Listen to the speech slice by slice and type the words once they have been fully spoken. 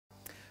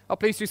Oh,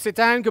 please do sit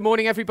down. Good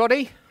morning,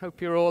 everybody. Hope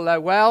you're all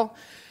well.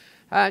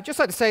 Just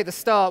like to say at the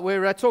start,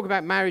 we're talking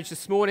about marriage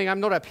this morning. I'm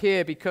not up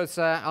here because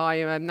I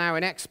am now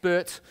an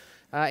expert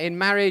in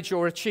marriage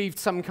or achieved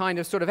some kind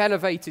of sort of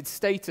elevated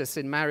status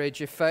in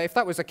marriage. If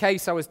that was the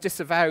case, I was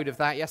disavowed of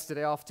that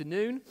yesterday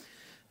afternoon.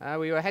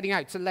 We were heading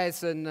out to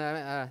Les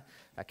and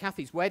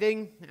Kathy's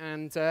wedding,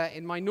 and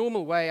in my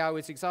normal way, I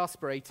was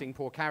exasperating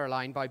poor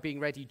Caroline by being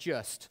ready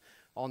just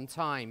on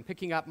time.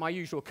 Picking up my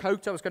usual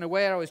coat I was going to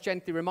wear, I was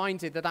gently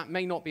reminded that that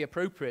may not be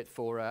appropriate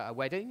for a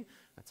wedding,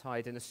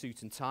 attired in a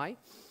suit and tie,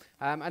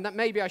 and that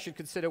maybe I should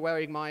consider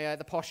wearing my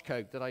the posh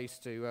coat that I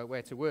used to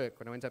wear to work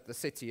when I went up the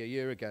city a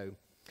year ago.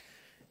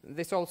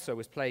 This also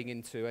was playing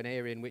into an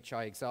area in which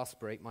I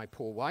exasperate my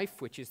poor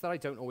wife, which is that I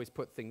don't always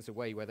put things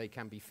away where they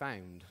can be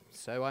found.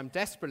 So I'm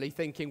desperately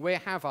thinking, where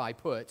have I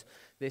put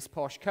this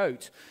posh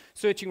coat?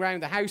 Searching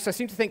around the house, I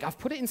seem to think I've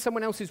put it in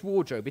someone else's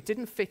wardrobe. It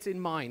didn't fit in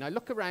mine. I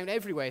look around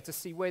everywhere to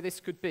see where this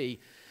could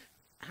be.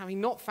 Having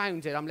not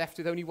found it, I'm left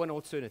with only one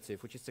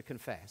alternative, which is to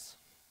confess.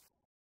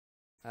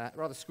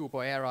 Rather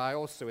schoolboy error, I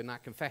also in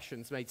that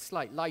confession made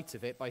slight light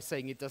of it by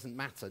saying it doesn't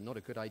matter, not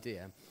a good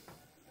idea.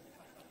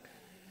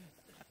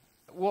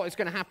 What is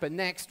going to happen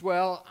next?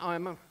 Well,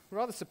 I'm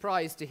rather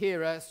surprised to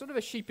hear a sort of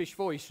a sheepish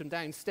voice from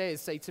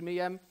downstairs say to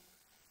me,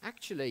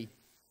 actually,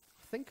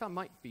 I think I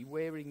might be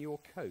wearing your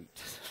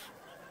coat.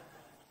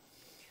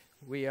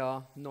 We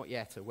are not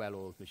yet a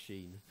well-oiled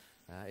machine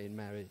in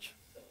marriage.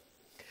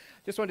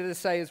 Just wanted to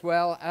say as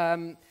well,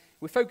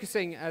 we're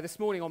focusing this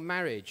morning on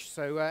marriage.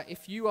 So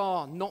if you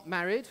are not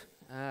married,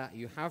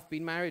 you have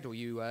been married, or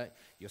you're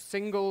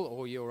single,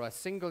 or you're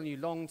single and you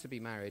long to be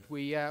married,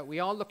 we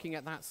are looking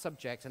at that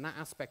subject and that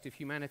aspect of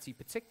humanity,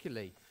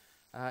 particularly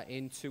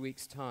in 2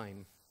 weeks'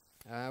 time.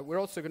 We're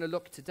also going to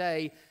look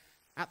today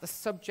at the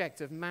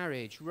subject of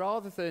marriage,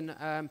 rather than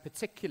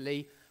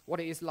particularly what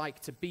it is like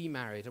to be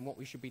married and what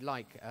we should be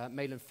like,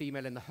 male and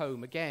female in the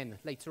home. Again,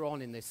 later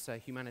on in this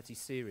humanity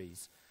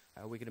series,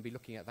 we're going to be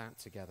looking at that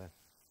together.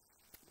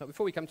 But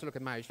before we come to look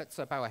at marriage, let's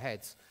bow our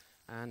heads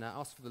and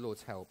ask for the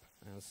Lord's help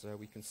as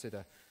we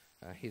consider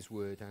his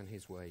word and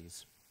his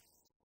ways.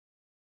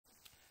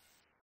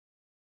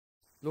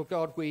 Lord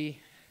God, we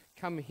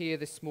come here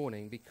this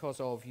morning because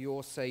of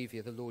your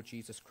Saviour, the Lord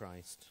Jesus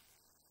Christ.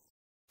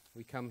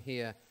 We come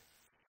here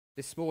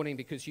this morning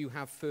because you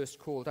have first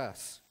called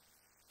us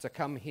to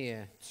come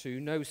here to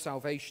know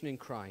salvation in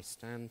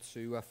Christ and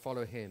to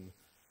follow him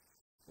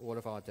all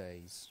of our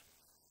days.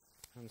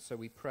 And so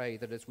we pray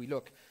that as we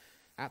look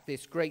at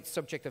this great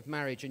subject of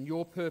marriage and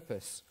your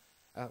purpose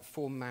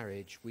for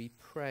marriage, we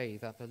pray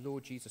that the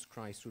Lord Jesus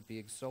Christ would be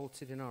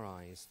exalted in our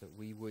eyes, that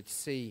we would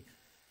see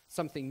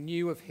something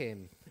new of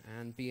him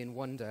and be in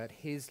wonder at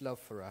his love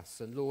for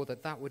us. And Lord,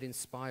 that would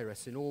inspire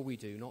us in all we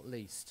do, not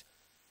least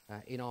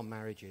in our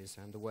marriages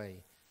and the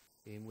way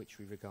in which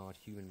we regard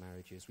human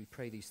marriages. We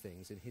pray these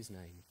things in his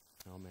name.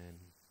 Amen.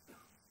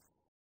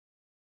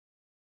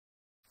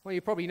 Well,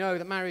 you probably know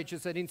that marriage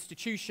as an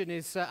institution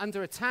is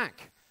under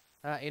attack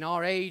in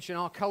our age and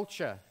our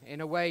culture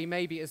in a way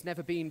maybe it has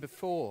never been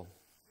before.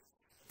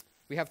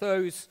 We have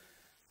those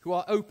who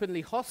are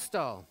openly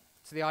hostile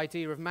to the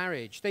idea of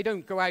marriage. They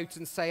don't go out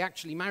and say,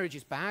 actually, marriage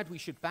is bad, we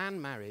should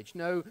ban marriage.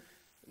 No,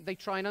 they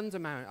try and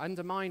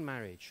undermine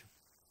marriage.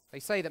 They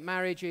say that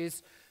marriage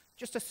is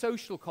just a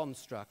social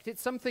construct.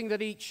 It's something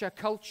that each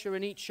culture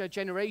and each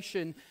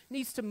generation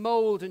needs to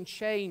mold and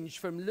change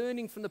from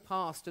learning from the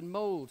past and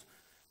mold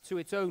to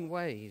its own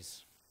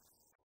ways.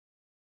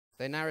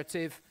 Their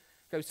narrative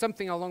goes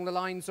something along the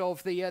lines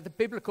of the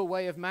biblical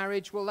way of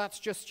marriage. Well, that's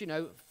just,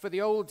 for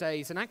the old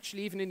days. And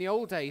actually, even in the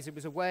old days, it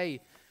was a way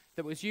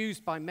that was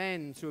used by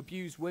men to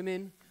abuse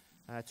women,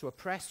 to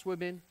oppress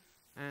women,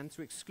 and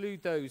to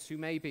exclude those who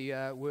maybe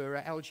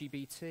were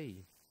LGBT.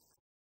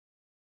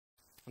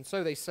 And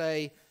so they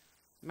say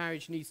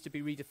marriage needs to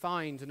be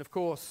redefined. And of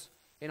course,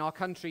 in our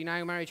country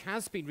now, marriage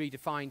has been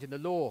redefined in the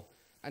law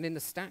and in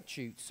the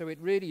statute. So it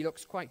really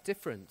looks quite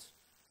different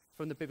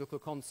from the biblical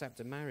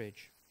concept of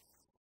marriage.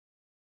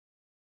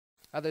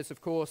 Others,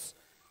 of course,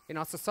 in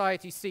our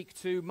society seek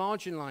to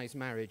marginalize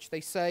marriage.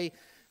 They say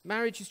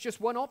marriage is just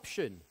one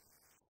option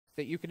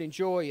that you can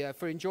enjoy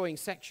for enjoying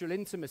sexual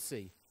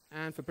intimacy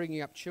and for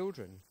bringing up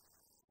children.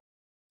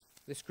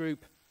 This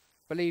group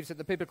believes that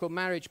the biblical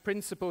marriage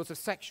principles of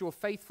sexual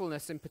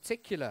faithfulness in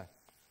particular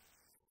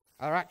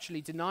are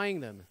actually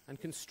denying them and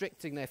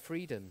constricting their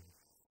freedom.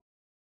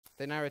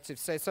 Their narrative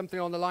says something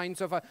on the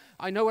lines of,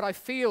 I know what I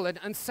feel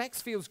and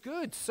sex feels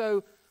good,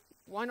 so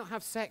why not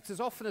have sex as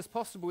often as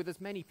possible with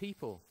as many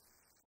people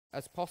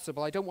as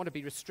possible? I don't want to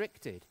be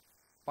restricted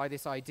by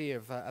this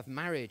idea of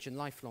marriage and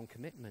lifelong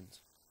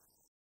commitment.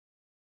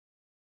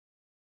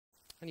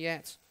 And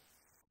yet,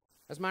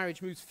 as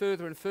marriage moves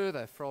further and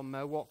further from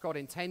what God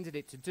intended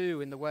it to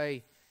do in the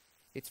way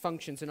it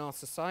functions in our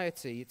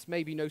society, it's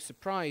maybe no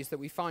surprise that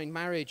we find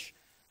marriage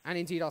and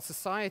indeed our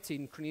society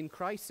in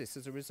crisis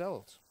as a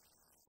result.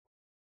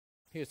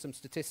 Here's some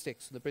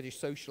statistics from the British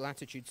Social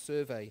Attitude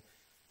Survey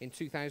in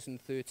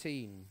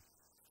 2013.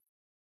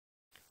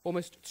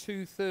 Almost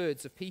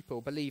 2/3 of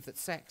people believe that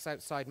sex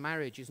outside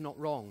marriage is not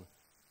wrong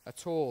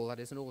at all. That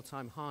is an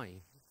all-time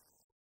high.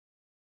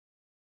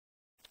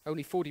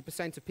 Only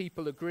 40% of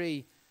people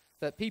agree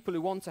that people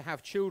who want to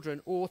have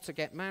children ought to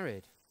get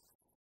married.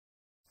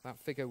 That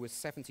figure was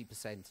 70%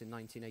 in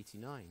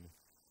 1989.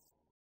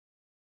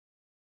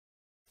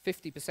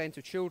 50%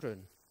 of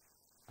children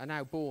are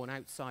now born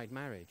outside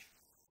marriage.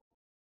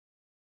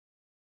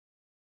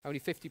 Only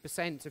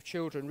 50% of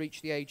children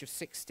reach the age of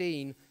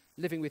 16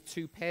 living with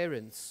two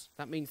parents.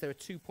 That means there are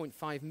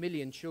 2.5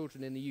 million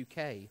children in the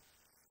UK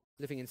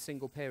living in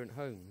single-parent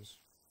homes.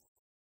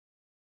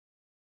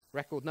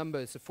 Record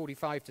numbers of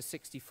 45 to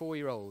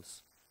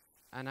 64-year-olds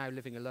are now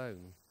living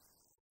alone.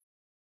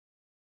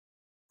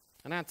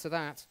 And add to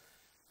that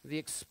the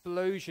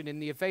explosion in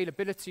the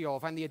availability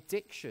of and the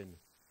addiction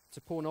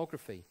to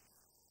pornography.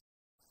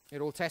 It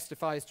all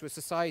testifies to a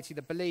society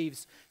that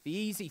believes the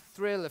easy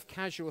thrill of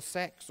casual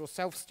sex or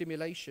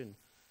self-stimulation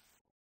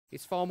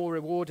is far more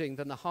rewarding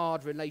than the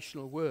hard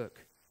relational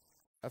work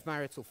of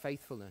marital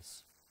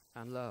faithfulness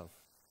and love.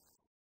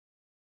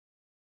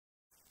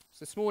 So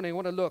this morning I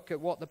want to look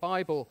at what the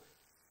Bible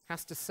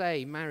has to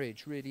say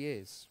marriage really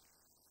is.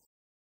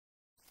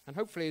 And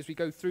hopefully as we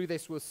go through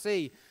this we'll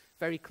see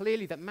very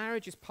clearly that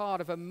marriage is part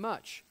of a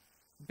much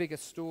bigger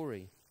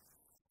story.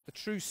 The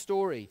true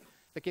story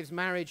that gives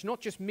marriage not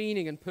just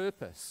meaning and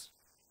purpose,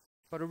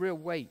 but a real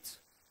weight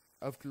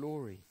of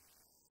glory.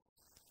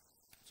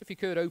 So if you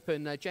could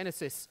open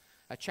Genesis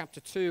chapter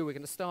 2, we're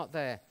going to start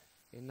there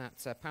in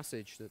that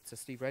passage that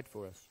Steve read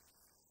for us.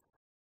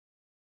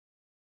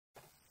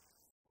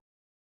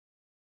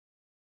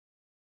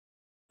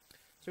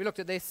 So we looked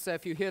at this,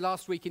 if you were here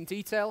last week, in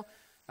detail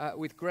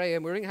with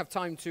Graham. We're going to have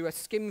time to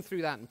skim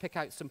through that and pick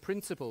out some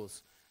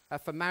principles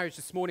for marriage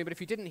this morning. But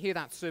if you didn't hear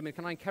that sermon,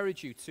 can I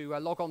encourage you to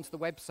log on to the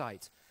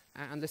website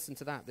and listen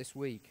to that this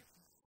week.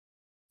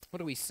 What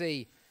do we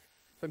see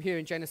from here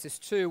in Genesis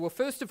 2? Well,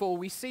 first of all,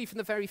 we see from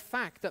the very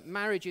fact that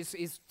marriage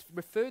is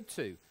referred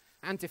to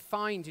and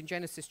defined in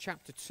Genesis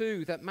chapter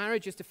 2, that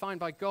marriage is defined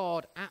by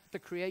God at the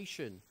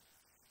creation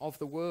of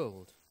the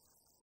world.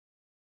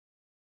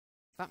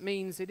 That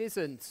means it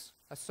isn't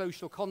a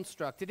social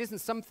construct. It isn't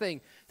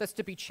something that's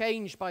to be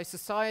changed by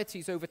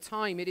societies over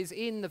time. It is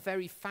in the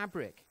very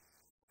fabric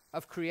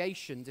of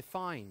creation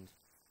defined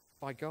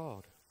by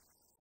God.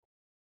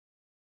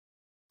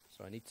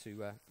 So I need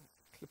to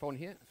clip on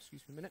here.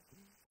 Excuse me a minute.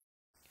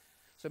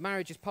 So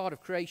marriage is part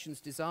of creation's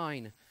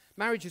design.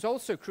 Marriage is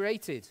also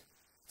created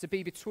to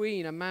be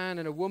between a man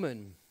and a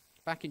woman.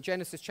 Back in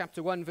Genesis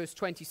chapter 1, verse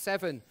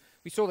 27,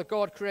 we saw that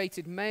God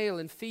created male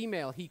and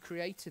female. He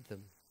created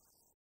them.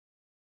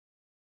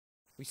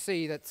 We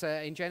see that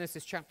in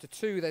Genesis chapter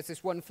 2, there's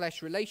this one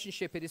flesh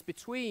relationship. It is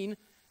between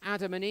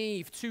Adam and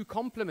Eve, two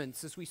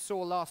complements, as we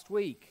saw last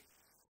week,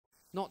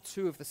 not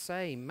two of the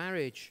same.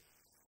 Marriage,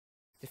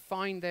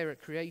 defined there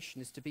at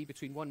creation, is to be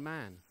between one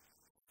man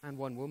and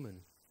one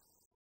woman.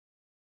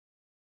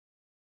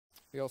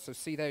 We also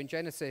see there in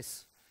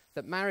Genesis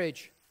that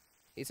marriage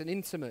is an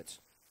intimate,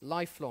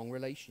 lifelong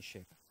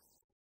relationship.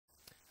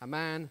 A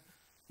man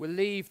will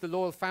leave the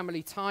loyal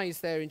family ties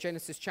there in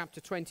Genesis chapter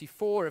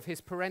 24 of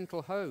his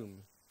parental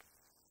home,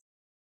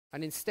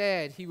 and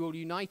instead he will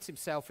unite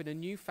himself in a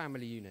new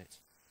family unit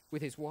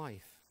with his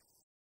wife.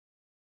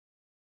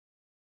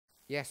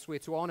 Yes, we're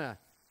to honor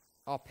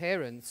our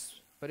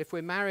parents, but if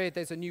we're married,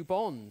 there's a new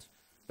bond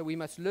that we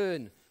must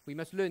learn. We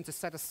must learn to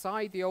set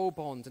aside the old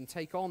bond and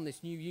take on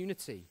this new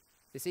unity,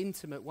 this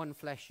intimate one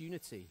flesh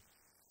unity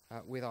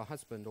with our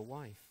husband or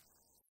wife.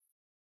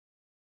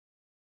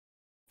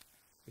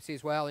 We see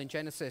as well in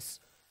Genesis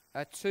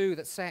 2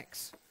 that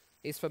sex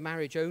is for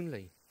marriage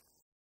only.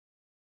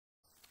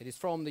 It is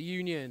from the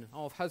union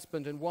of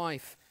husband and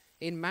wife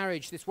in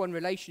marriage. This one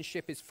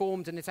relationship is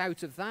formed, and it's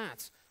out of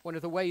that. One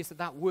of the ways that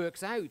that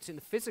works out in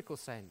the physical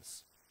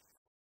sense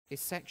is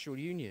sexual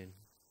union.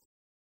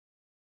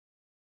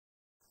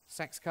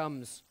 Sex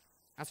comes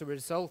as a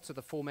result of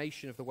the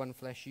formation of the one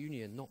flesh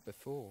union, not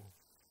before.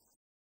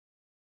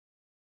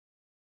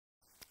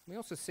 We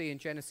also see in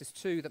Genesis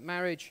 2 that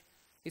marriage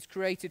is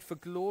created for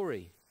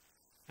glory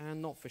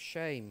and not for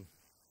shame.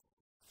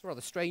 It's a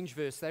rather strange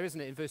verse there, isn't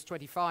it? In verse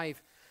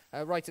 25,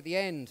 right at the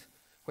end,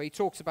 where he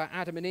talks about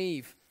Adam and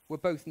Eve were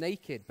both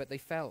naked, but they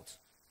felt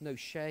no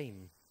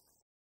shame.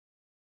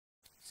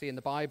 See, in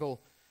the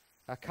Bible,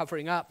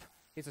 covering up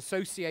is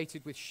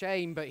associated with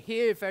shame, but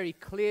here very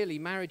clearly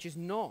marriage is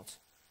not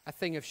a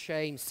thing of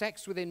shame.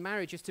 Sex within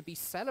marriage is to be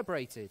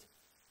celebrated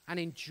and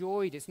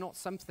enjoyed. It's not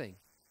something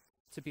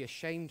to be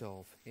ashamed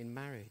of in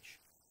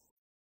marriage.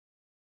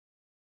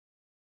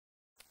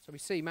 So we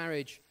see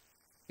marriage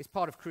is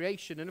part of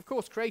creation, and of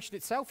course creation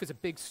itself is a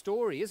big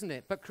story, isn't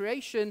it? But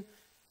creation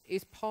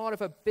is part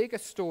of a bigger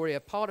story, a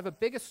part of a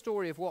bigger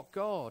story of what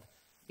God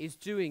is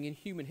doing in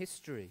human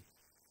history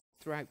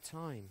throughout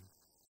time.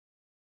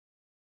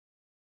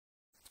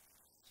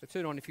 So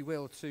turn on, if you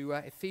will, to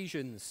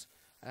Ephesians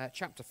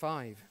chapter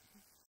 5.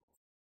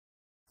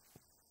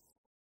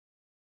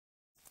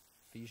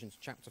 Ephesians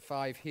chapter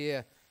 5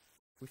 here,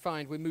 we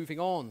find we're moving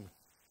on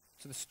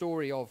to the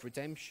story of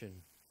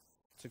redemption,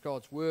 to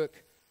God's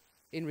work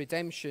in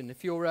redemption.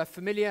 If you're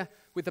familiar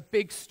with the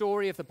big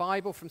story of the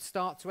Bible from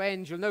start to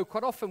end, you'll know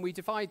quite often we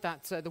divide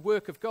that the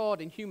work of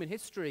God in human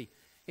history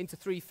into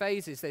three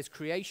phases. There's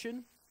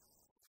creation.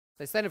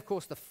 There's then, of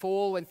course, the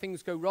fall when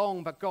things go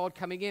wrong, but God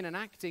coming in and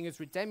acting as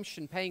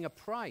redemption, paying a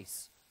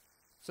price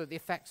so that the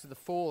effects of the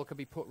fall can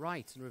be put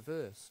right and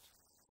reversed.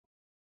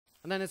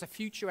 And then there's a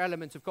future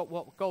element of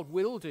what God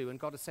will do, and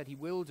God has said he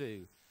will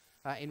do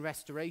in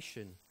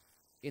restoration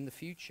in the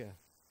future.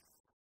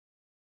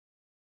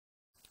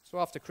 So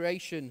after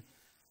creation,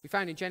 we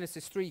found in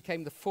Genesis 3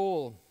 came the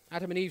fall.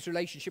 Adam and Eve's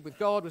relationship with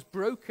God was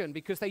broken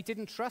because they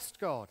didn't trust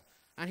God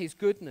and his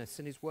goodness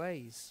and his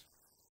ways.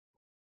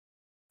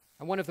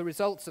 And one of the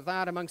results of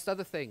that, amongst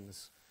other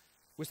things,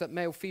 was that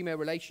male-female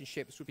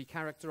relationships would be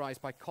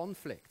characterized by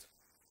conflict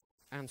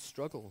and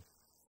struggle.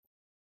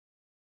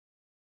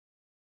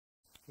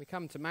 When we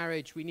come to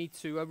marriage, we need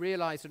to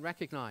realize and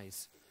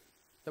recognize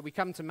that we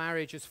come to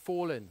marriage as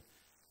fallen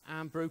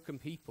and broken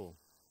people.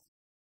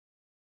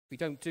 If we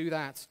don't do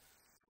that,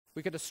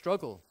 we're going to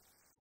struggle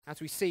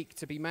as we seek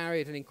to be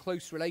married and in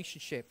close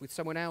relationship with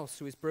someone else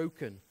who is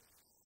broken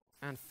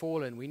and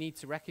fallen. We need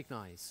to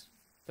recognize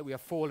that we are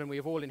fallen. We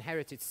have all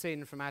inherited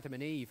sin from Adam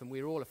and Eve, and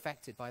we are all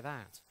affected by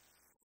that.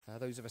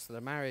 Those of us that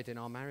are married in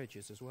our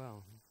marriages as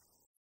well.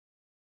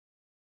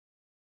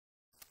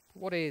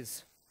 What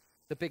is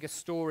the biggest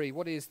story?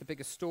 What is the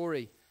biggest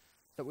story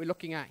that we're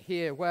looking at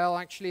here? Well,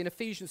 actually, in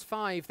Ephesians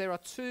 5, there are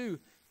two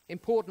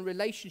important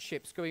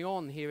relationships going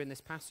on here in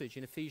this passage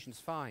in Ephesians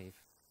 5.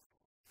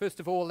 First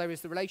of all, there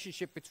is the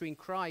relationship between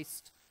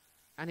Christ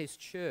and his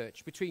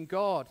church, between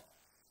God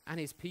and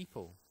his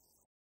people.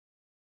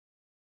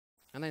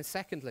 And then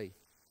secondly,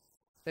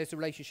 there's the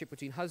relationship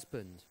between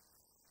husband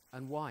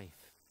and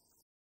wife.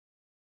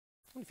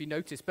 I don't know if you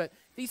noticed, but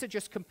these are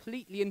just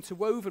completely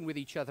interwoven with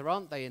each other,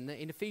 aren't they, in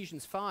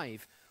Ephesians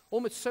 5?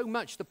 Almost so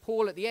much that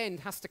Paul at the end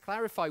has to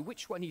clarify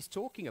which one he's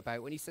talking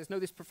about when he says, no,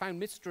 this profound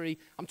mystery,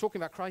 I'm talking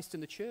about Christ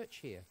and the church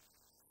here.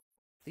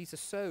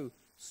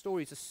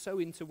 Stories are so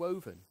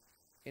interwoven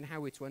in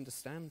how we're to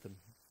understand them.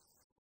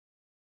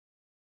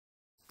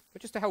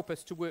 But just to help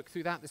us to work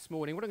through that this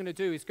morning, what I'm going to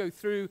do is go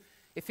through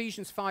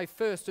Ephesians 5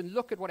 first and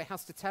look at what it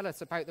has to tell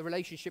us about the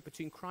relationship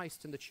between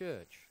Christ and the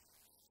church.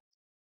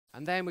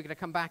 And then we're going to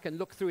come back and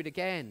look through it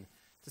again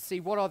to see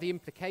what are the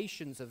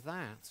implications of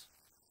that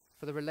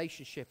for the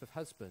relationship of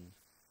husband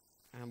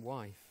and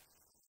wife.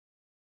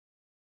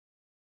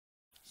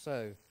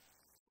 So,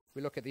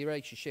 we look at the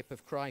relationship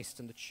of Christ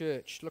and the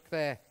church. Look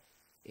there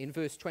in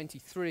verse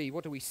 23.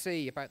 What do we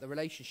see about the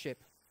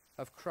relationship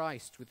of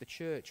Christ with the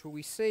church? Well,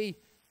 we see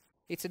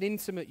it's an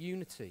intimate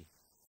unity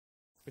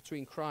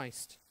between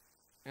Christ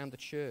and the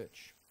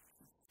church.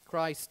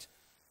 Christ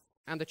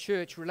and the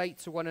church relate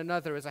to one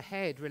another as a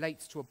head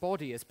relates to a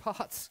body, as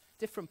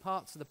different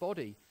parts of the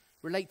body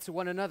relate to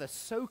one another.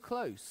 So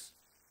close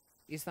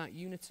is that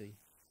unity.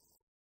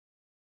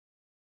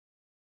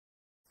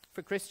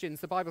 For Christians,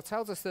 the Bible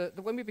tells us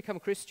that when we become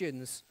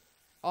Christians,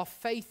 our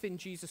faith in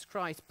Jesus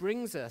Christ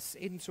brings us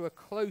into a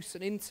close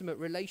and intimate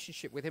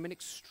relationship with him, an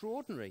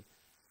extraordinary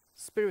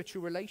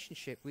spiritual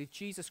relationship with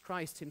Jesus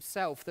Christ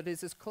himself that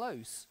is as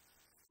close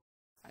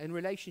in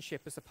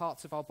relationship as the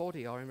parts of our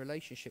body are in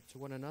relationship to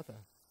one another.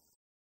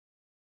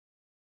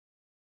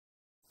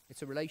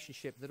 It's a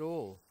relationship that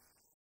all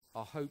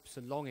our hopes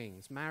and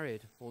longings,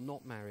 married or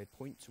not married,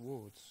 point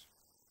towards.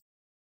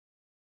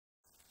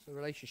 So the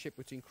relationship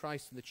between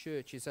Christ and the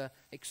church is an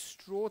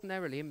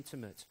extraordinarily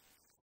intimate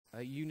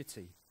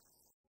unity.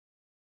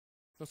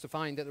 We also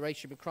find that the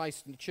relationship with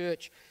Christ and the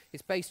church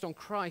is based on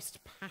Christ's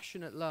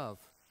passionate love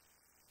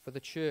for the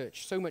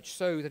church, so much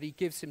so that he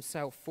gives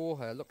himself for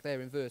her. Look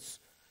there in verse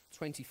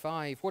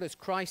 25. What does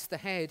Christ the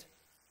head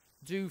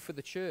do for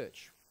the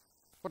church?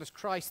 What does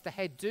Christ the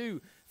head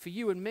do for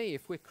you and me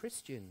if we're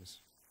Christians?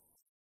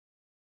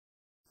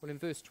 Well, in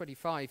verse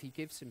 25, he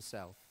gives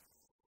himself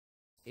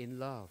in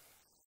love.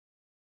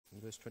 In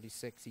verse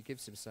 26, he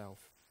gives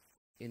himself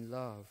in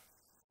love.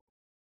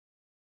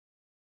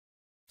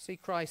 See,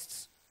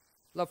 Christ's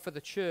love for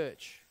the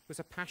church was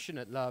a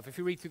passionate love. If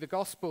you read through the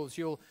Gospels,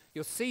 you'll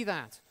see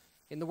that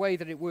in the way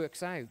that it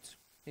works out.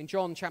 In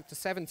John chapter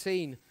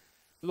 17,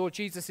 the Lord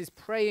Jesus is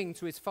praying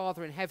to his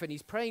Father in heaven.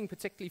 He's praying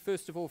particularly,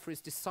 first of all, for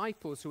his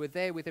disciples who were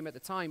there with him at the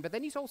time, but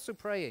then he's also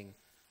praying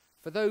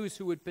for those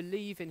who would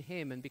believe in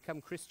him and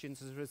become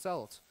Christians as a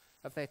result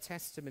of their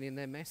testimony and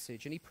their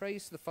message. And he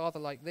prays to the Father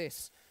like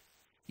this.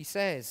 He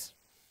says,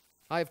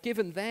 I have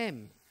given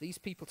them, these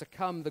people to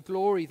come, the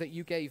glory that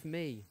you gave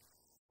me,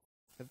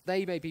 that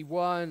they may be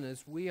one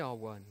as we are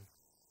one.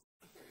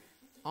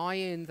 I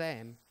in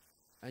them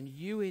and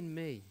you in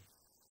me,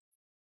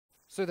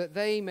 so that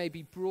they may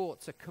be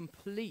brought to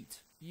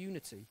complete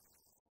unity.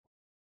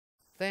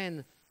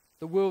 Then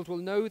the world will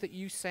know that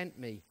you sent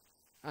me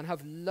and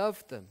have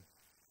loved them,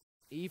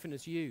 even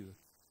as you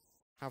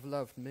have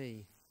loved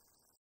me.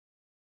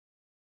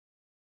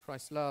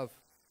 Christ's love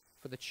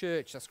for the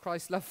church, that's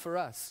Christ's love for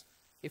us,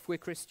 if we're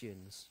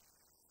Christians,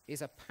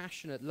 is a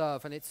passionate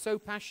love. And it's so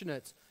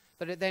passionate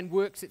that it then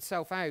works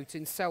itself out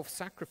in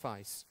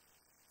self-sacrifice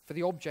for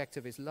the object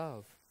of his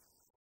love.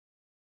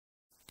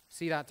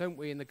 See that, don't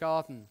we, in the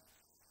Garden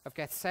of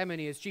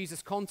Gethsemane, as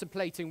Jesus,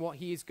 contemplating what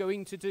he is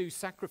going to do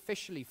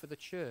sacrificially for the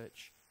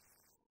church,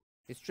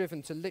 is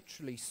driven to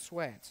literally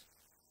sweat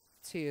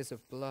tears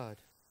of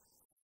blood.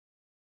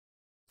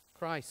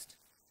 Christ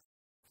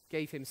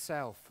gave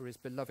himself for his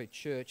beloved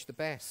church, the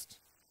best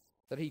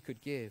that he could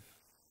give.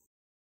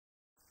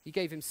 He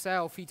gave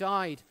himself. He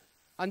died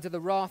under the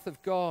wrath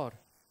of God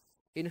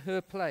in her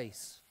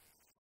place,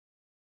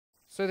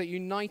 so that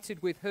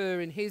united with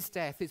her in his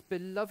death, his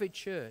beloved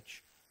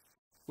church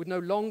would no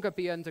longer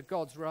be under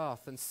God's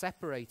wrath and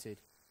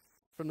separated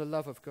from the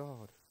love of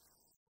God.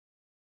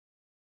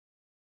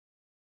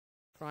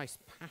 Christ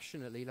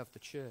passionately loved the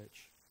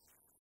church,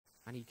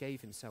 and he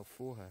gave himself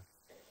for her.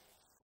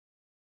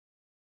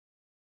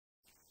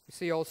 We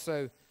see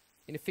also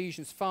in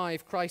Ephesians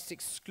 5 Christ's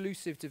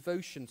exclusive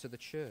devotion to the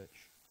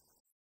church.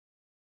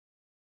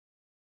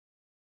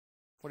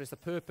 What is the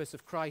purpose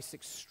of Christ's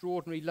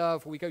extraordinary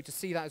love? Well, we go to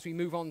see that as we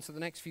move on to the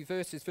next few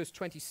verses. Verse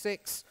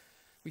 26,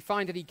 we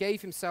find that he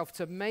gave himself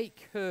to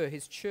make her,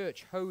 his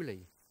church,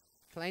 holy,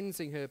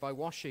 cleansing her by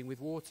washing with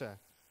water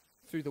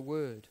through the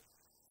word.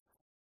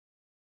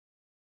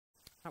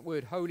 That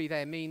word holy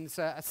there means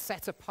a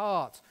set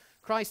apart.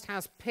 Christ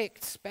has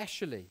picked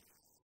specially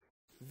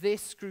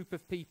this group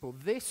of people,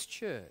 this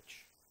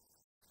church,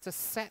 to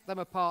set them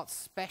apart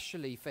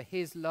specially for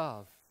his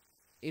love,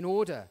 in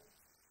order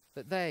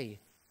that they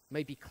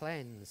may be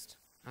cleansed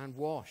and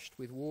washed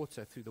with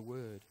water through the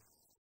word.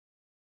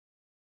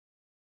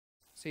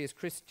 See,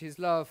 his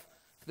love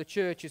for the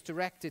church is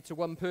directed to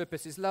one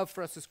purpose. His love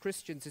for us as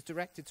Christians is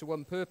directed to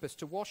one purpose: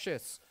 to wash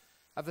us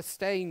of the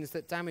stains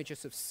that damage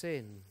us of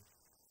sin,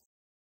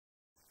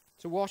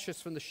 to wash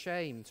us from the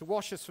shame, to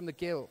wash us from the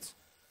guilt,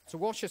 to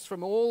wash us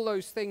from all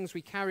those things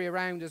we carry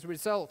around as a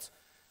result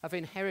of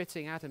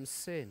inheriting Adam's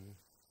sin.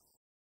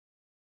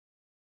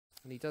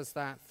 And he does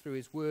that through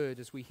his word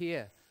as we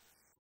hear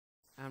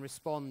and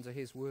respond to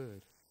his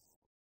word.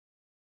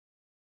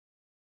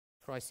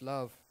 Christ's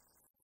love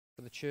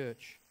for the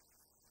church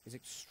is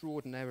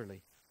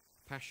extraordinarily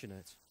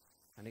passionate,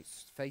 and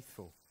it's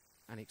faithful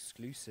and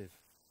exclusive.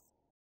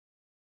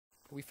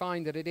 We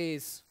find that it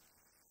is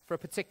for a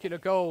particular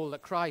goal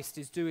that Christ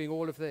is doing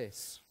all of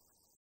this.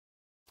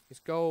 His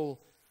goal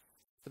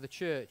for the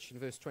church in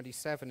verse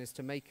 27 is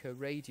to make her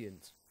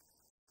radiant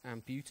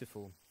and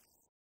beautiful.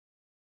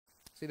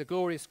 See, the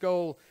glorious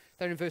goal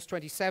there in verse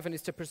 27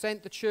 is to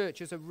present the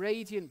church as a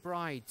radiant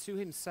bride to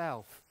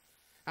himself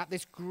at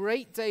this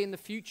great day in the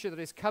future that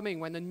is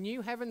coming, when the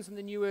new heavens and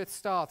the new earth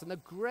start, and the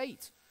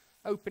great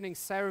opening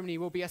ceremony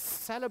will be a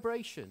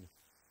celebration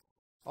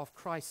of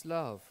Christ's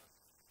love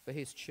for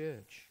his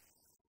church.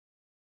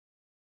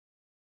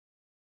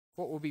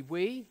 What will be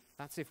we?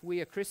 That's if we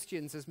are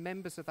Christians, as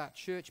members of that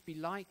church, be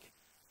like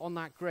on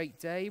that great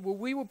day? Well,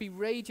 we will be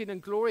radiant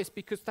and glorious,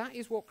 because that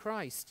is what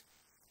Christ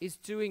is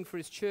doing for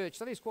his church.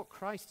 That is what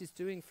Christ is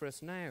doing for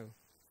us now.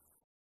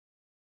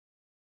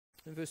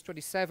 In verse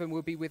 27,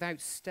 we'll be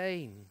without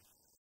stain.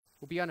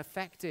 We'll be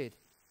unaffected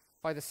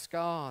by the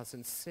scars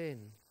and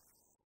sin.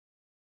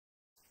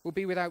 We'll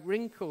be without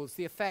wrinkles,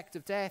 the effect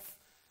of death,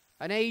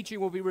 and aging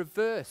will be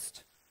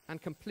reversed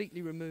and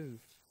completely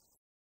removed.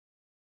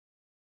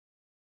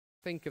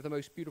 Think of the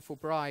most beautiful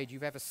bride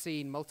you've ever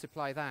seen.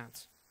 Multiply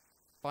that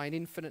by an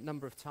infinite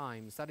number of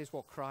times. That is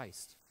what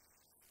Christ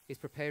is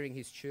preparing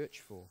his church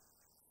for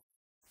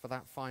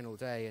that final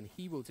day, and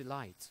he will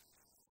delight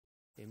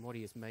in what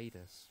he has made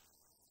us.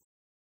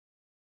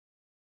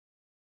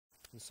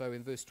 And so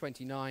in verse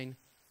 29,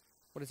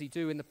 what does he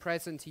do? In the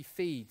present, he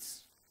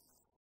feeds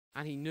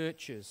and he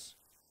nurtures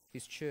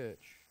his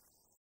church.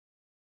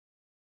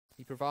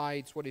 He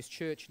provides what his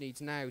church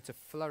needs now to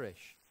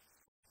flourish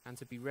and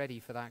to be ready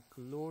for that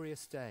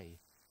glorious day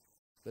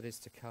that is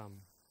to come.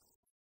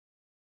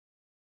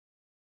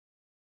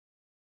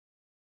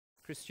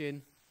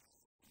 Christian,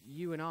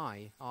 you and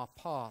I are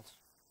part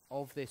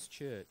of this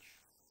church.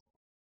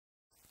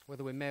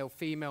 Whether we're male,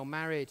 female,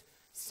 married,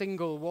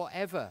 single,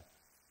 whatever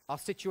our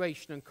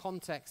situation and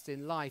context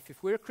in life,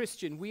 if we're a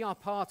Christian, we are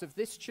part of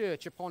this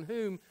church upon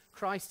whom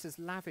Christ has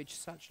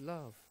lavished such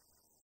love.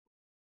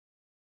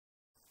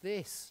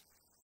 This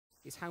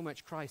is how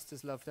much Christ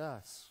has loved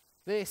us.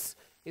 This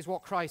is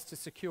what Christ has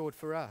secured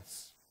for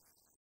us.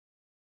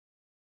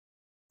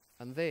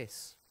 And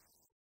this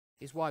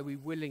is why we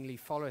willingly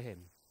follow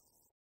him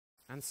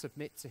and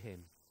submit to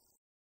him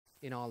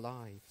in our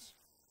lives.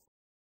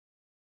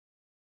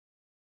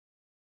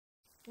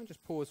 I'll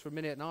just pause for a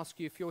minute and ask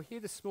you, if you're here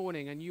this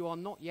morning and you are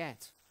not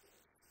yet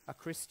a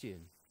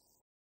Christian,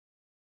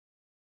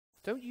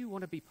 don't you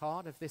want to be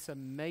part of this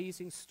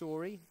amazing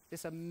story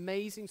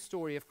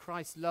of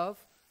Christ's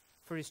love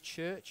for his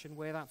church and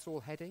where that's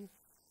all heading?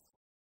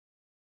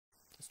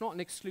 It's not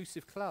an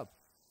exclusive club.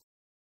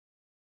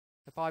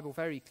 The Bible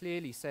very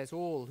clearly says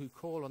all who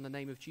call on the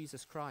name of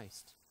Jesus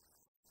Christ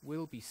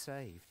will be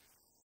saved.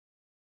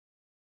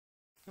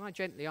 Can I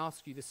gently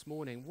ask you this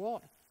morning,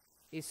 what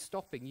is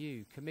stopping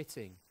you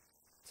committing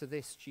to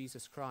this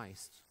Jesus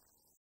Christ?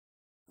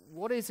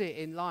 What is it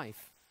in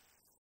life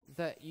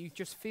that you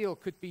just feel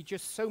could be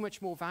just so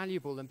much more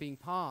valuable than being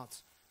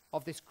part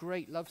of this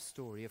great love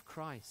story of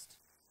Christ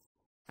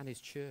and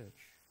his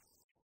church.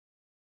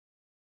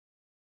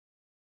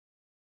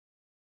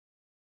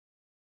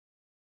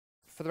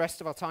 For the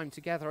rest of our time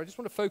together, I just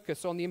want to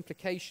focus on the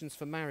implications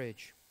for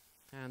marriage,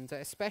 and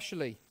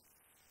especially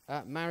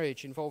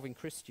marriage involving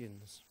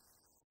Christians.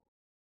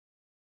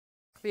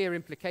 Clear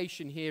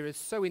implication here is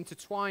so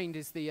intertwined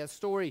is the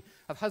story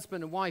of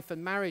husband and wife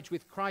and marriage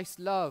with Christ's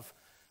love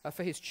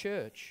for his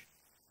church.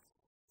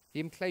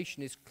 The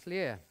implication is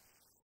clear.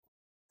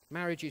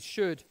 Marriages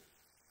should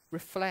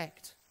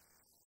reflect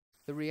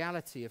the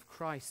reality of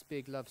Christ's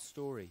big love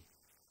story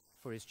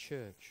for his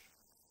church.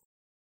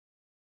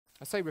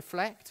 I say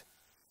reflect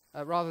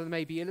rather than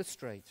maybe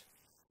illustrate,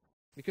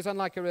 because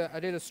unlike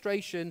an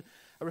illustration,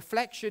 a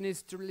reflection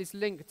is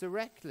linked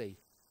directly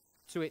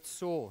to its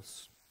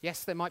source.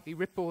 Yes, there might be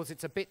ripples,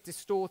 it's a bit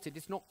distorted,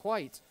 it's not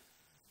quite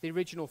the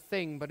original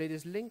thing, but it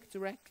is linked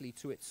directly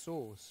to its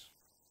source.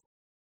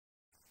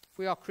 If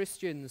we are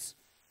Christians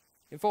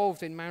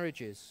involved in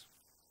marriages,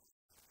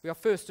 we are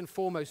first and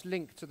foremost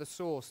linked to the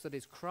source that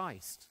is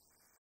Christ,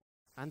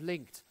 and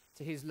linked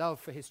to his love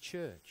for his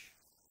church,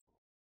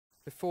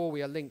 before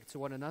we are linked to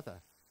one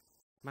another,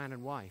 man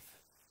and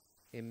wife,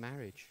 in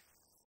marriage.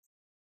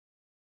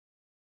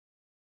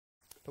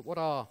 But what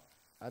are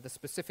the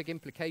specific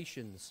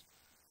implications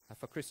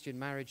for Christian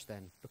marriage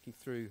then, looking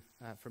through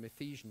from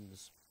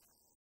Ephesians?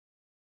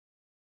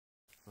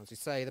 As we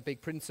say, the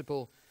big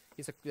principle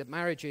is that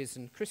marriages,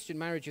 and Christian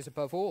marriages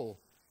above all,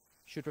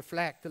 should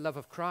reflect the love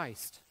of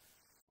Christ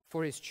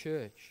for his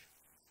church.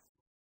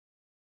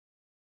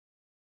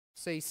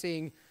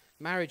 Seeing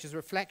marriage as a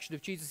reflection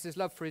of Jesus'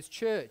 love for his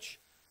church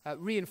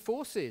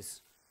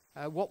reinforces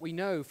what we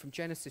know from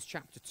Genesis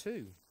chapter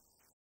 2.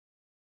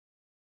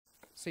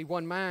 See,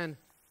 one man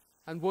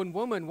and one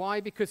woman. Why?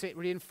 Because it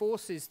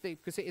reinforces,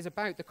 because it is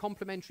about the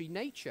complementary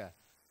nature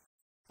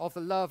of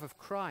the love of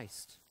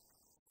Christ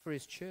for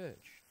his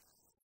church.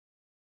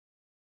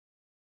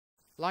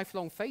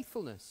 Lifelong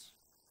faithfulness,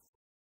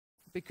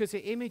 because it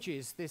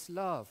images this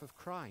love of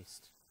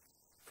Christ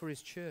for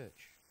his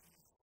church.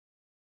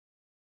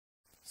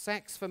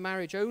 Sex for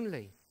marriage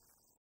only,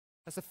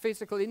 as a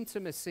physical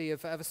intimacy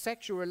of a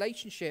sexual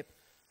relationship,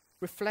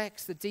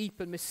 reflects the deep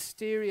and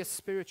mysterious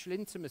spiritual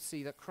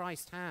intimacy that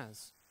Christ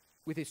has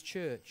with his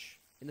church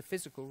in the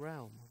physical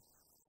realm.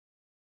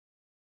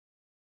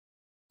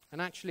 And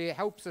actually it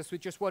helps us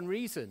with just one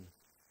reason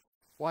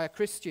why a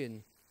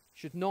Christian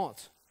should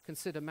not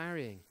consider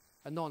marrying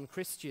a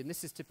non-Christian.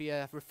 This is to be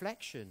a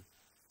reflection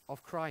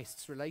of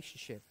Christ's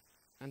relationship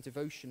and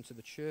devotion to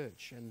the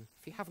church. And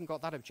if you haven't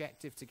got that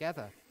objective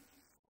together,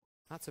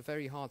 that's a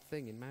very hard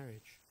thing in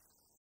marriage.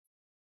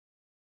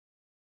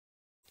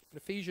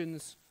 But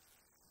Ephesians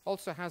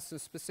also has some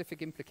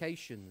specific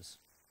implications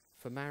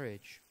for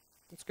marriage.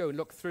 Let's go and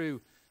look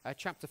through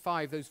chapter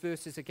 5, those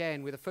verses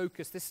again, with a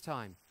focus this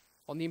time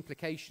on the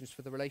implications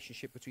for the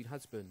relationship between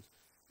husband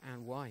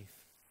and wife.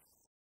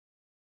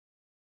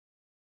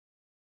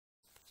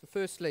 So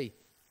firstly,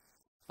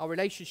 our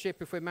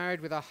relationship, if we're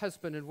married with our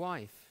husband and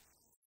wife,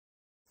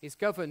 is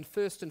governed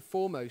first and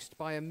foremost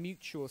by a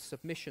mutual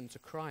submission to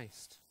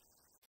Christ.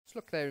 Let's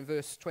look there in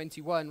verse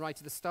 21, right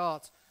at the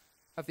start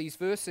of these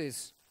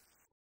verses.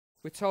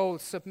 We're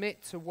told,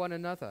 submit to one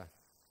another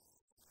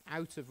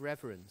out of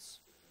reverence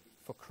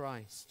for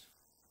Christ.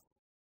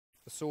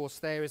 The source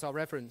there is our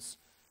reverence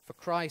for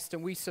Christ,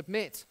 and we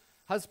submit.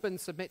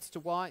 Husband submits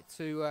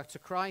to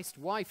Christ,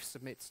 wife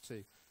submits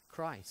to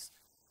Christ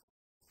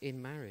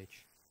in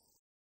marriage.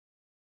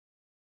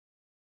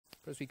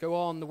 But as we go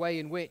on, the way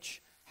in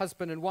which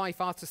husband and wife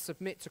are to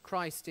submit to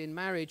Christ in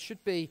marriage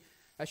should be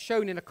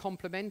shown in a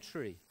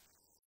complementary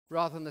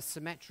rather than a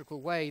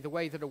symmetrical way. The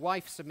way that a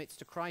wife submits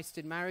to Christ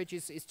in marriage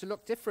is to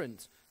look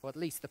different, or at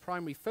least the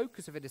primary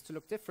focus of it is to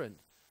look different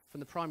from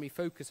the primary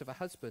focus of a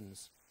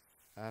husband's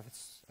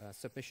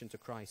submission to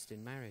Christ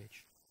in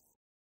marriage.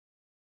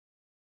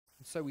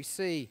 And so we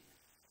see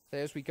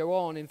there, as we go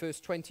on in verse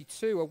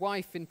 22, a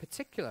wife in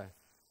particular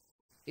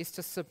is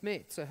to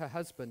submit to her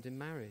husband in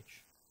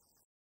marriage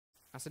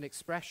as an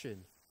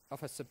expression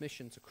of her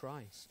submission to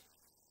Christ.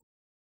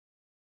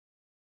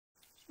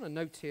 I just want to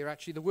note here,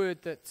 actually, the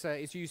word that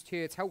is used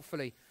here, it's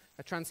helpfully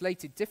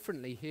translated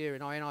differently here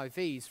in our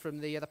NIVs from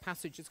the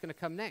passage that's going to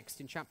come next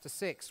in chapter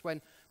 6,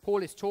 when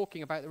Paul is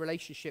talking about the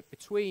relationship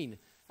between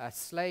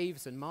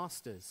slaves and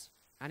masters,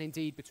 and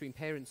indeed between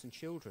parents and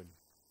children.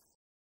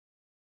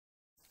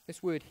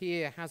 This word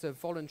here has a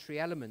voluntary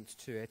element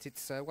to it.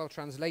 It's well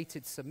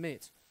translated,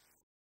 submit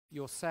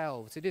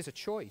yourselves. It is a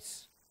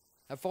choice,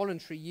 a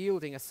voluntary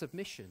yielding, a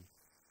submission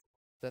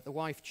that the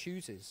wife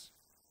chooses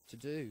to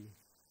do.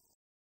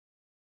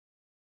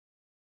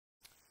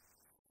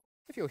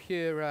 If you're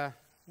here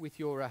with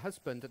your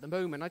husband at the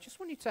moment, I just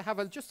want you to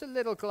have just a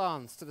little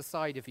glance to the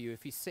side of you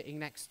if he's sitting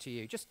next to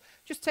you. Just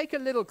take a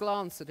little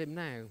glance at him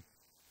now.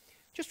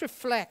 Just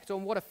reflect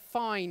on what a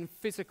fine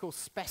physical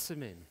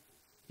specimen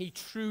he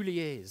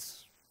truly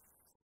is.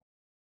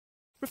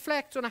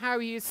 Reflect on how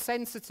he is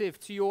sensitive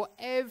to your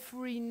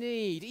every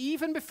need,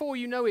 even before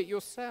you know it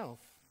yourself.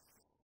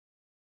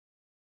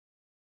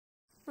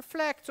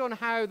 Reflect on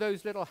how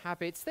those little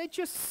habits, they're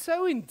just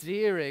so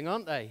endearing,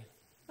 aren't they?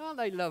 Aren't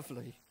they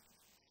lovely?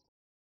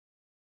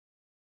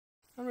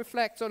 And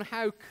reflect on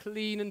how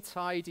clean and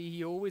tidy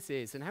he always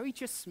is and how he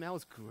just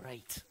smells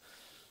great.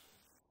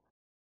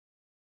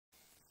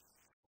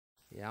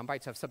 Yeah, I'm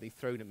about to have something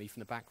thrown at me from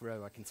the back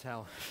row, I can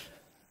tell.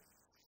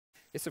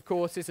 This, of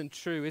course, isn't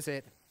true, is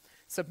it?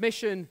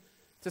 Submission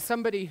to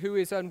somebody who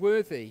is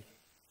unworthy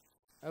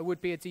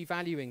would be a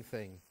devaluing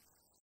thing.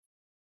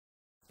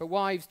 But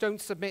wives, don't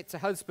submit to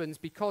husbands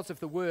because of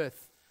the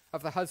worth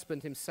of the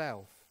husband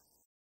himself.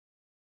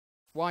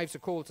 Wives are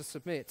called to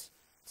submit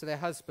to their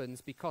husbands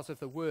because of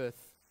the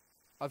worth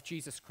of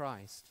Jesus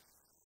Christ.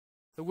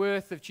 The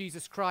worth of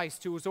Jesus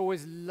Christ, who's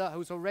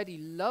already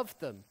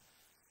loved them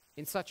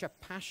in such a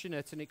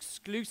passionate and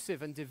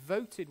exclusive and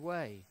devoted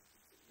way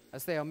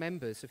as they are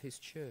members of his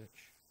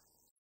church.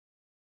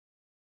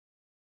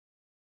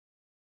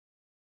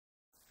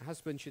 A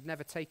husband should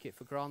never take it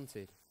for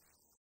granted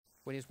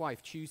when his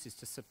wife chooses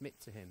to submit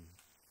to him.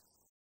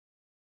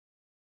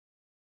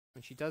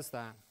 When she does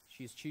that,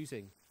 she is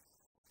choosing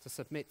to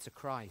submit to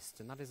Christ,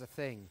 and that is a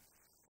thing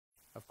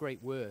of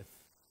great worth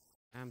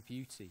and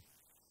beauty.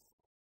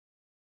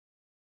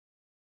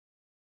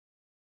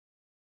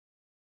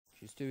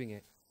 She's doing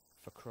it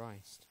for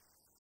Christ.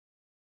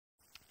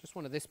 Just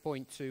want at this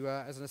point to,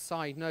 as an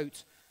aside,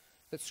 note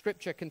that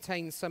Scripture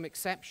contains some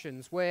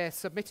exceptions where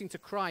submitting to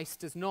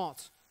Christ does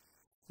not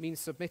mean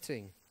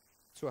submitting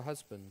to a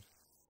husband.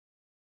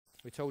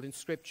 We're told in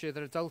Scripture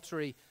that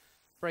adultery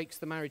breaks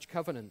the marriage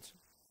covenant.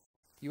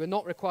 You are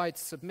not required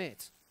to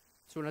submit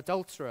to an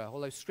adulterer,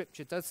 although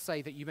Scripture does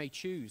say that you may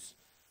choose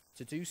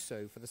to do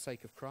so for the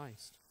sake of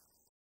Christ.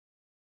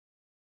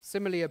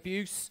 Similarly,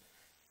 abuse,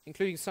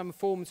 including some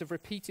forms of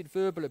repeated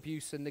verbal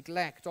abuse and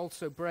neglect,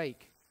 also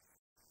break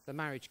the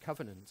marriage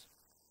covenant.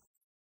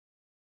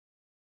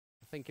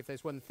 I think if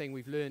there's one thing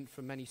we've learned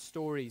from many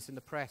stories in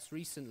the press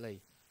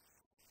recently,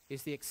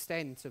 is the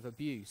extent of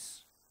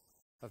abuse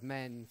of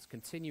men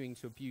continuing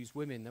to abuse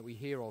women that we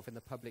hear of in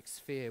the public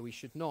sphere. We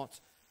should not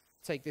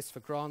take this for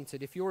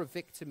granted. If you're a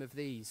victim of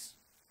these,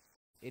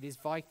 it is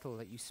vital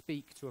that you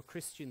speak to a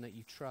Christian that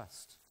you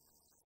trust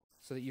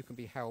so that you can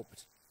be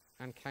helped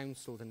and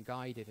counseled and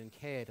guided and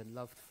cared and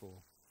loved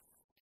for.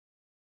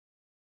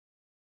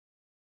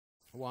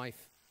 A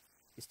wife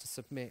is to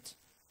submit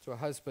to a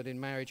husband in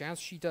marriage as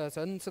she does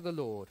unto the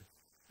Lord,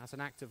 as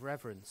an act of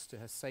reverence to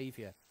her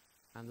Saviour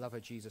and lover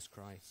Jesus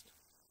Christ.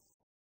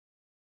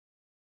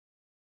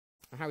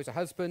 And how is a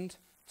husband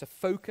to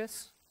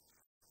focus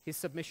his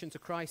submission to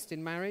Christ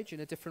in marriage in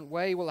a different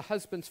way? Well, the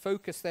husband's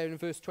focus there in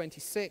verse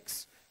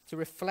 26 to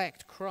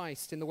reflect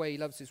Christ in the way he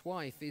loves his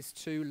wife is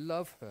to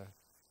love her.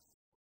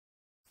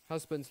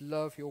 Husbands,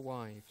 love your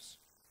wives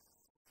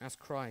as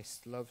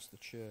Christ loves the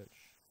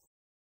church.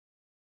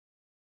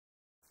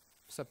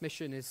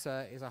 Submission is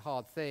a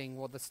hard thing.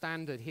 Well, the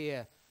standard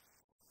here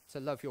to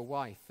love your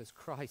wife as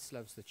Christ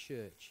loves the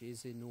church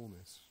is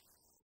enormous.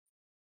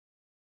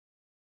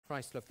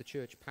 Christ loved the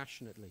church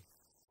passionately.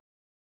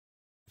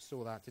 We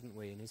saw that, didn't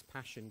we, in his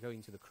passion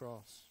going to the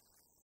cross.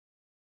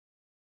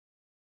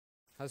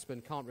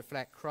 Husband can't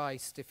reflect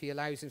Christ if he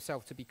allows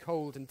himself to be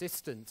cold and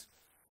distant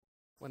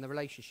when the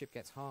relationship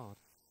gets hard.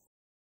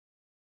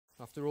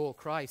 After all,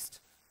 Christ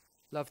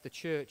loved the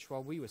church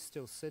while we were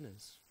still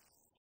sinners.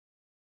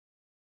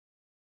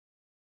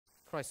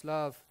 Christ's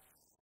love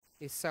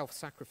is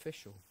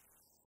self-sacrificial.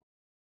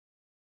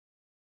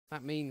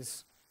 That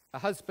means a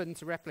husband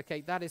to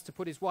replicate that is to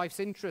put his wife's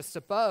interests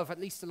above, at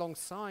least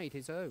alongside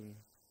his own.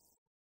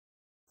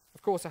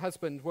 Of course, a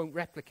husband won't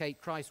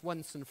replicate Christ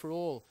once and for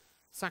all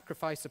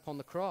sacrifice upon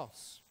the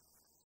cross.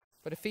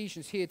 But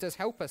Ephesians here does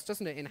help us,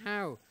 doesn't it, in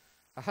how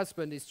a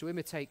husband is to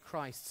imitate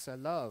Christ's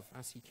love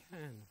as he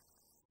can.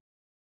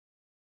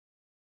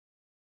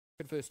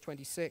 Look at verse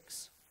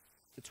 26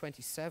 to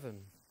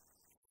 27.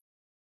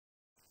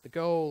 The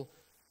goal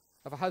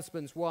of a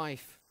husband's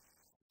wife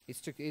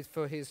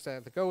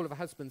the goal of a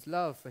husband's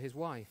love for his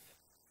wife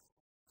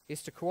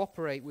is to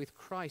cooperate with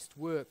Christ's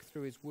work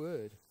through his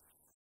word,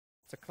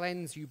 to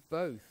cleanse you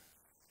both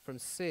from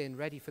sin,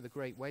 ready for the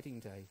great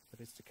wedding day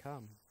that is to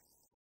come.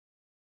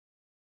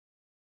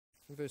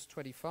 In verse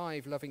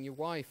 25, loving your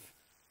wife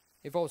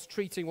involves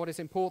treating what is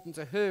important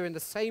to her in the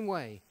same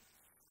way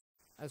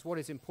as what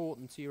is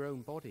important to your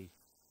own body.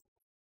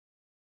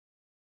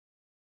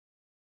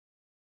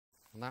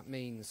 And that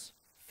means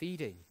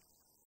feeding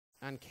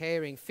and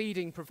caring,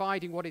 feeding,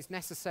 providing what is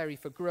necessary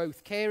for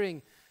growth,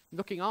 caring,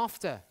 looking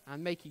after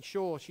and making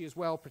sure she is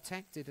well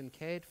protected and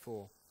cared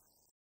for,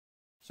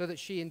 so that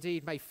she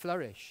indeed may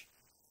flourish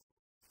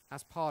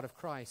as part of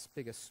Christ's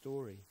bigger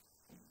story.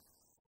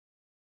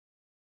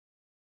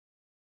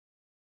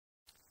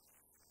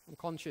 I'm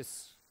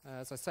conscious,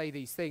 as I say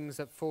these things,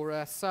 that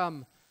for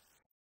some,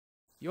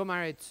 you're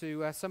married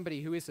to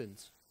somebody who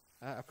isn't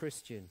a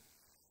Christian.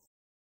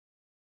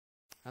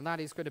 And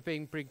that is going to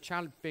bring big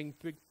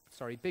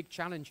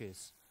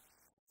challenges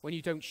when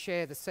you don't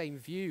share the same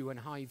view and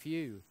high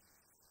view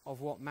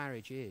of what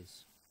marriage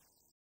is.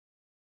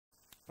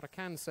 But I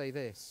can say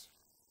this: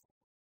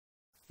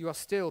 you are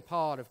still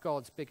part of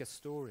God's bigger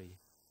story.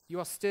 You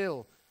are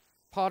still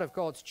part of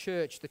God's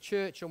church, the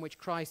church on which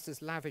Christ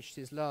has lavished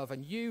his love,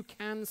 and you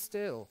can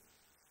still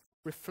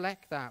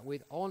reflect that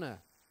with honor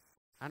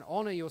and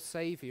honor your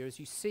Savior as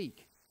you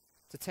seek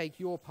to take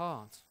your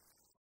part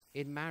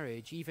in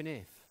marriage, even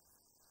if,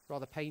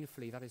 rather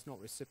painfully, that is not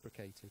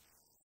reciprocated.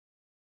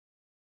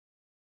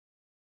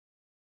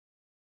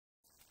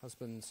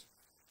 Husbands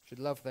should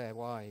love their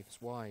wives.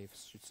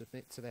 Wives should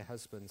submit to their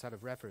husbands out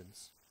of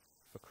reverence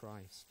for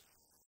Christ.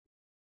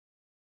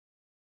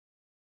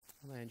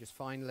 And then just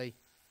finally,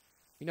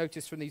 we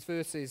notice from these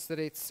verses that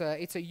it's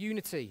a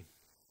unity.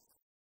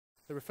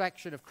 The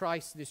reflection of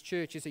Christ and his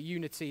church is a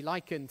unity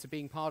likened to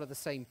being part of the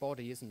same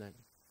body, isn't it?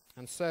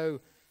 And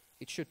so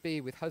it should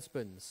be with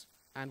husbands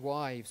and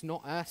wives,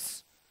 not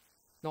us,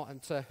 not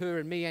unto her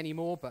and me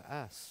anymore, but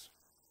us.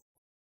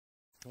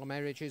 Our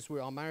marriages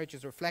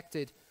are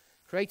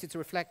created to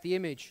reflect the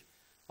image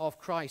of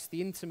Christ,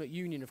 the intimate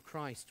union of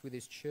Christ with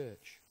his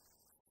church.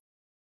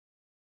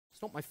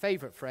 It's not my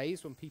favorite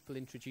phrase when people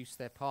introduce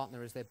their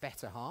partner as their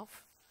better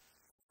half,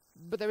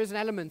 but there is an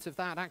element of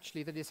that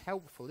actually that is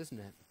helpful, isn't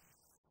it?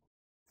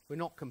 We're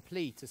not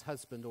complete as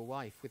husband or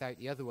wife without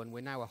the other one.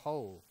 We're now a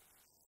whole,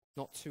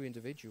 not two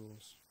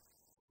individuals.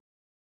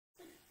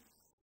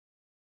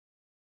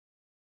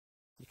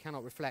 You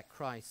cannot reflect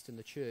Christ and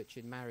the church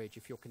in marriage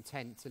if you're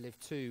content to live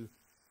two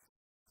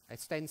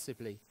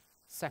ostensibly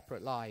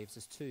separate lives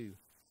as two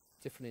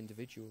different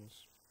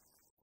individuals.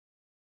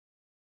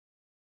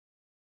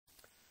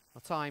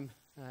 Our time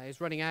is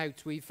running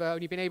out. We've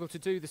only been able to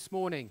do this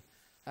morning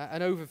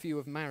an overview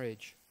of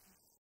marriage.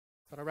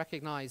 But I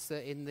recognize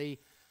that in the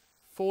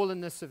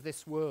fallenness of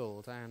this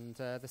world and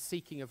the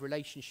seeking of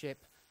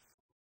relationship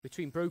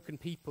between broken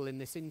people in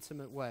this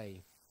intimate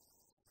way,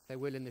 there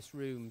will in this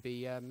room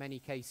be many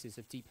cases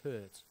of deep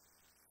hurt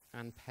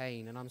and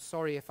pain. And I'm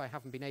sorry if I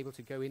haven't been able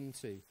to go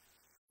into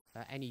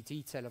any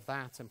detail of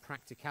that and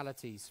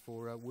practicalities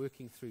for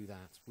working through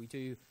that. We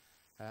do,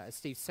 as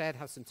Steve said,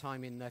 have some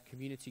time in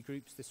community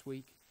groups this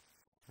week.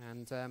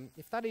 And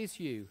if that is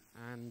you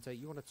and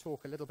you want to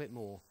talk a little bit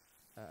more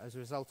as a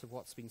result of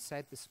what's been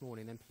said this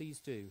morning, then please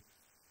do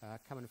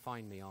come and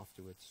find me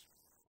afterwards.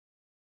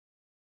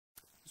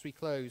 As we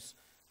close,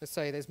 let's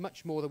say there's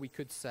much more that we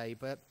could say,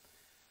 but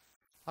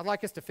I'd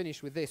like us to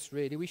finish with this,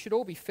 really. We should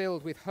all be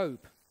filled with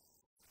hope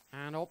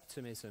and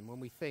optimism when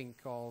we think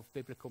of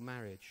biblical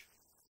marriage.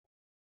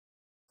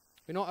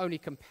 We're not only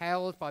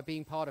compelled by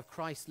being part of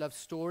Christ's love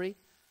story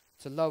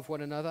to love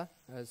one another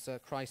as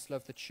Christ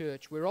loved the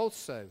church, we're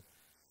also,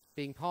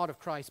 being part of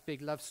Christ's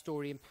big love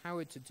story,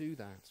 empowered to do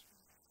that.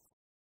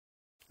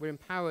 We're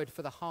empowered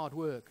for the hard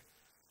work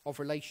of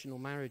relational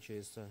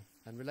marriages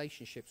and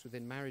relationships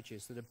within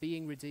marriages that are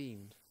being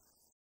redeemed.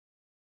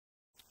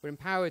 We're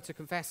empowered to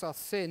confess our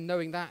sin,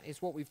 knowing that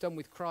is what we've done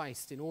with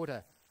Christ in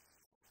order,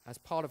 as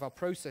part of our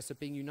process of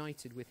being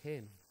united with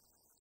him.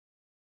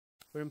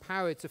 We're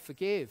empowered to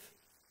forgive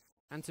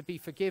and to be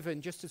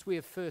forgiven just as we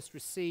have first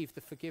received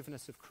the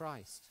forgiveness of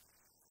Christ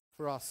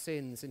for our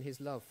sins in his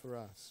love for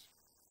us.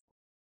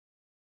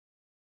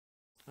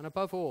 And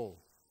above all,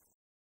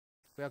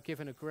 we are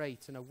given a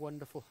great and a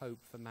wonderful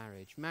hope for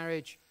marriage.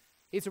 Marriage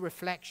is a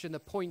reflection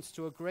that points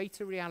to a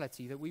greater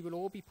reality that we will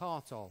all be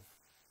part of.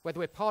 Whether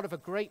we're part of a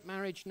great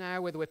marriage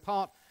now, whether we're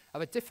part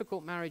of a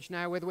difficult marriage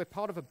now, whether we're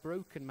part of a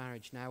broken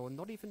marriage now, or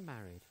not even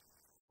married,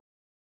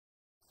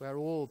 we're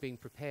all being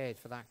prepared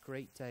for that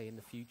great day in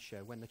the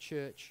future when the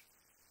church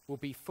will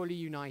be fully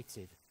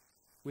united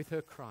with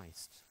her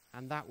Christ,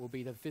 and that will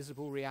be the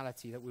visible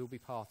reality that we'll be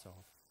part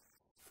of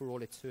for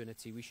all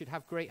eternity. We should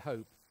have great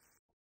hope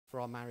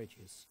for our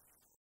marriages,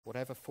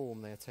 whatever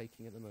form they are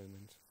taking at the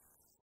moment.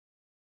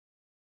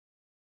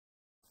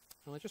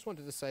 And I just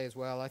wanted to say as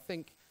well, I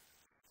think,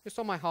 just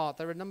on my heart,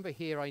 there are a number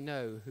here I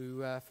know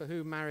who, for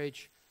whom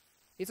marriage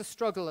is a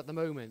struggle at the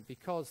moment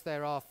because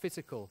there are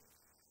physical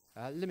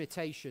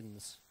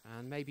limitations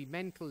and maybe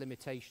mental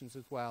limitations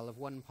as well of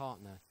one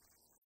partner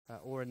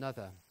or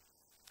another.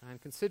 And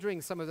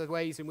considering some of the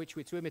ways in which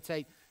we're to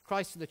imitate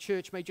Christ and the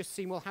church may just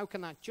seem, well, how can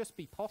that just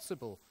be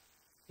possible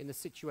in the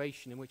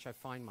situation in which I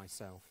find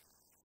myself?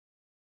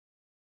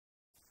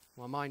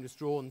 My mind was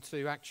drawn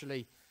to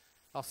actually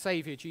our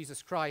Savior,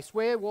 Jesus Christ.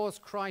 Where was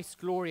Christ's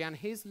glory and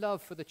his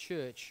love for the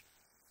church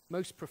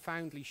most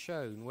profoundly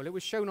shown? Well, it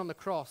was shown on the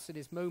cross in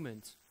his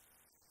moment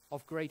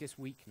of greatest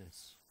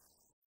weakness.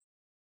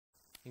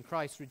 In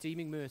Christ's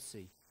redeeming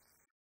mercy,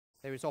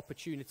 there is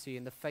opportunity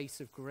in the face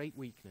of great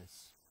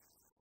weakness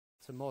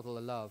to model a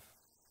love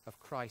of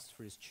Christ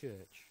for his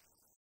church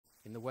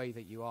in the way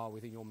that you are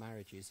within your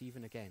marriages,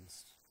 even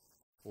against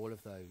all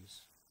of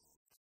those.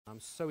 I'm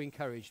so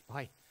encouraged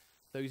by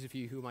those of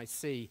you whom I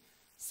see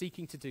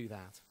seeking to do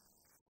that.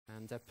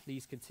 And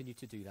please continue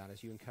to do that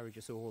as you encourage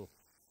us all,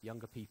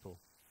 younger people,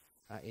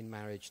 in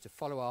marriage to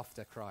follow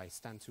after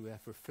Christ and to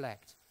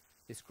reflect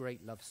this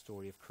great love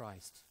story of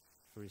Christ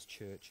for his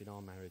church in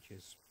our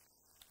marriages.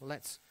 Well,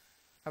 let's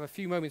have a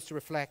few moments to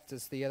reflect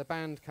as the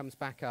band comes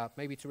back up,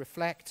 maybe to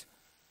reflect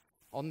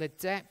on the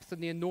depth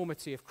and the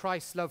enormity of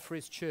Christ's love for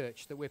his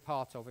church that we're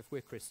part of if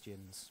we're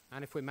Christians,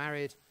 and if we're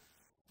married,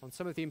 on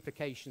some of the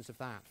implications of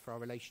that for our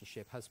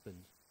relationship,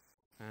 husband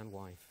and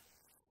wife.